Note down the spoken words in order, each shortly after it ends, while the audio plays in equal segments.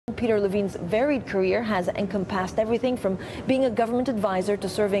Peter Levene's varied career has encompassed everything from being a government advisor to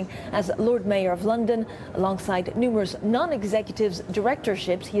serving as Lord Mayor of London. Alongside numerous non-executive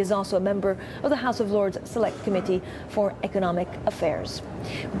directorships, he is also a member of the House of Lords Select Committee for Economic Affairs.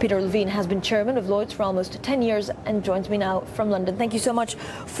 Peter Levene has been chairman of Lloyd's for almost 10 years and joins me now from London. Thank you so much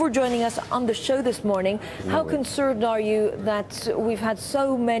for joining us on the show this morning. How concerned are you that we've had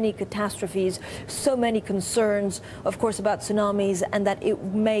so many catastrophes, so many concerns, of course, about tsunamis, and that it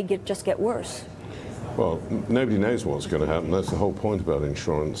may just get worse? Well, nobody knows what's going to happen. That's the whole point about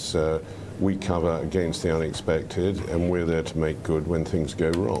insurance. We cover against the unexpected, and we're there to make good when things go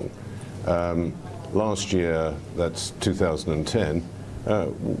wrong. Last year, that's 2010,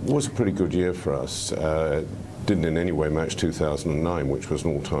 was a pretty good year for us. Didn't in any way match 2009, which was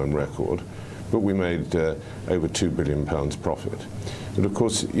an all-time record, but we made over £2 billion profit. But of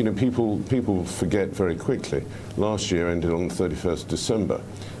course, you know, people forget very quickly. Last year ended on the 31st of December.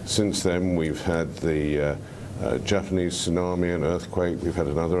 Since then, we've had the Japanese tsunami and earthquake. We've had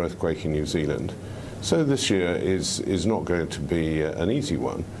another earthquake in New Zealand. So this year is not going to be an easy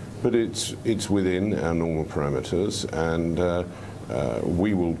one, but it's within our normal parameters, and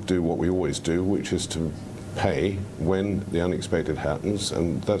we will do what we always do, which is to pay when the unexpected happens,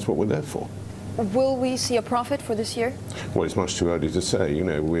 and that's what we're there for. Will we see a profit for this year? Well, it's much too early to say. You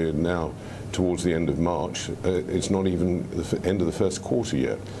know, we're now towards the end of March. It's not even the end of the first quarter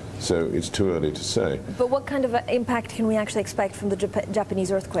yet, so it's too early to say. But what kind of impact can we actually expect from the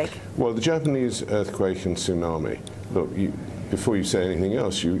Japanese earthquake? Well, the Japanese earthquake and tsunami, look, before you say anything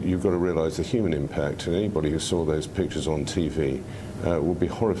else, you've got to realize the human impact, and anybody who saw those pictures on TV will be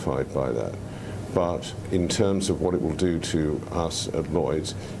horrified by that. But in terms of what it will do to us at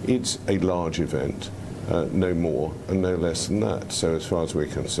Lloyd's, it's a large event, no more and no less than that. So as far as we're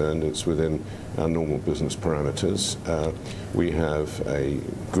concerned, it's within our normal business parameters. We have a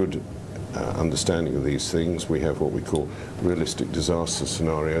good understanding of these things. We have what we call realistic disaster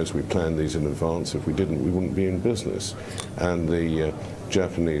scenarios. We plan these in advance. If we didn't, we wouldn't be in business. And the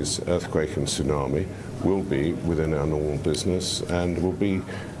Japanese earthquake and tsunami will be within our normal business and will be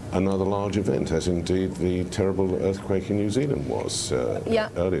another large event, as indeed the terrible earthquake in New Zealand was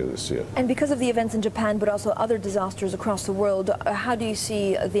earlier this year. And because of the events in Japan, but also other disasters across the world, how do you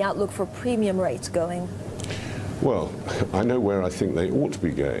see the outlook for premium rates going? Well, I know where I think they ought to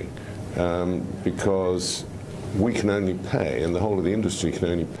be going, because we can only pay, and the whole of the industry can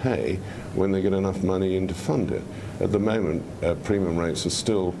only pay, when they get enough money in to fund it. At the moment, premium rates are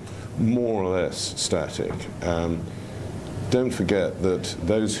still more or less static. Don't forget that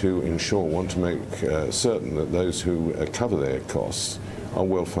those who insure want to make certain that those who cover their costs are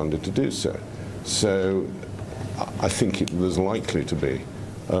well funded to do so. So I think there's likely to be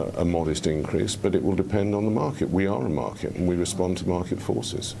a modest increase, but it will depend on the market. We are a market, and we respond to market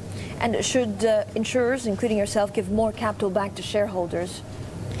forces. And should insurers, including yourself, give more capital back to shareholders?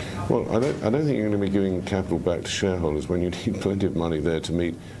 Well, I don't think you're going to be giving capital back to shareholders when you need plenty of money there to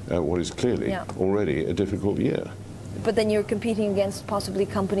meet what is clearly already a difficult year. But then you're competing against possibly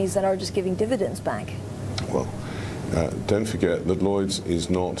companies that are just giving dividends back. Well, don't forget that Lloyd's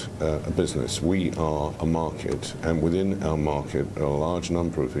is not a business. We are a market, and within our market are a large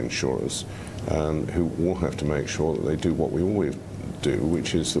number of insurers who all have to make sure that they do what we always do,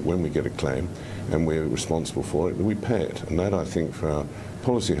 which is that when we get a claim and we're responsible for it, we pay it. And that, I think, for our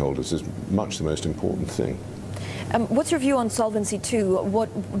policyholders is much the most important thing. What's your view on Solvency II?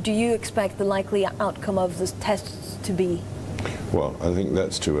 What do you expect the likely outcome of this tests to be? Well, I think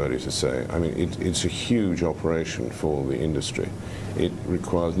that's too early to say. I mean, it's a huge operation for the industry. It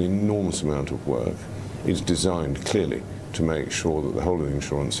requires an enormous amount of work. It's designed clearly to make sure that the whole of the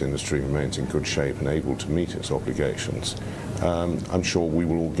insurance industry remains in good shape and able to meet its obligations. I'm sure we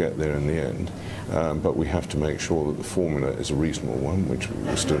will all get there in the end, but we have to make sure that the formula is a reasonable one, which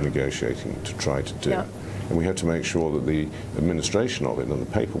we're still negotiating to try to do. Yeah. And we have to make sure that the administration of it and the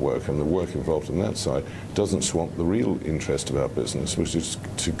paperwork and the work involved on that side doesn't swamp the real interest of our business, which is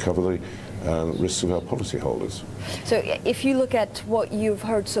to cover the risks of our policyholders. So if you look at what you've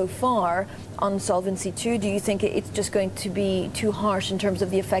heard so far on Solvency II, do you think it's just going to be too harsh in terms of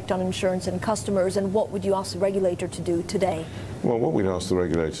the effect on insurance and customers, and what would you ask the regulator to do today? Well, what we'd ask the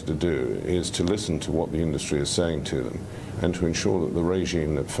regulator to do is to listen to what the industry is saying to them and to ensure that the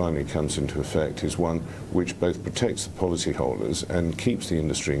regime that finally comes into effect is one which both protects the policyholders and keeps the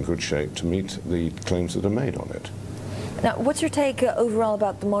industry in good shape to meet the claims that are made on it. Now, what's your take overall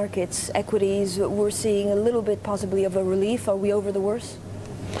about the markets, equities? We're seeing a little bit possibly of a relief. Are we over the worst?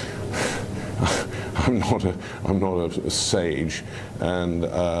 I'm not a sage, and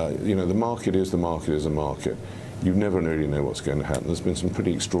you know, the market is a market. you never really know what's going to happen. There's been some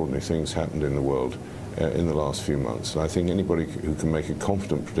pretty extraordinary things happened in the world in the last few months. And I think anybody who can make a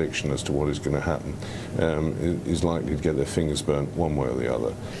confident prediction as to what is going to happen is likely to get their fingers burnt one way or the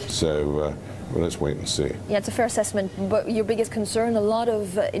other. So well, let's wait and see. Yeah, it's a fair assessment. But your biggest concern, a lot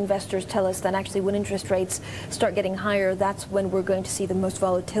of investors tell us that actually when interest rates start getting higher, that's when we're going to see the most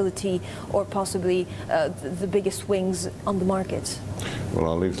volatility or possibly the biggest swings on the markets.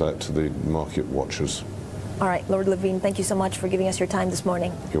 Well, I'll leave that to the market watchers. All right, Lord Levene, thank you so much for giving us your time this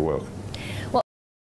morning. You're welcome. Well,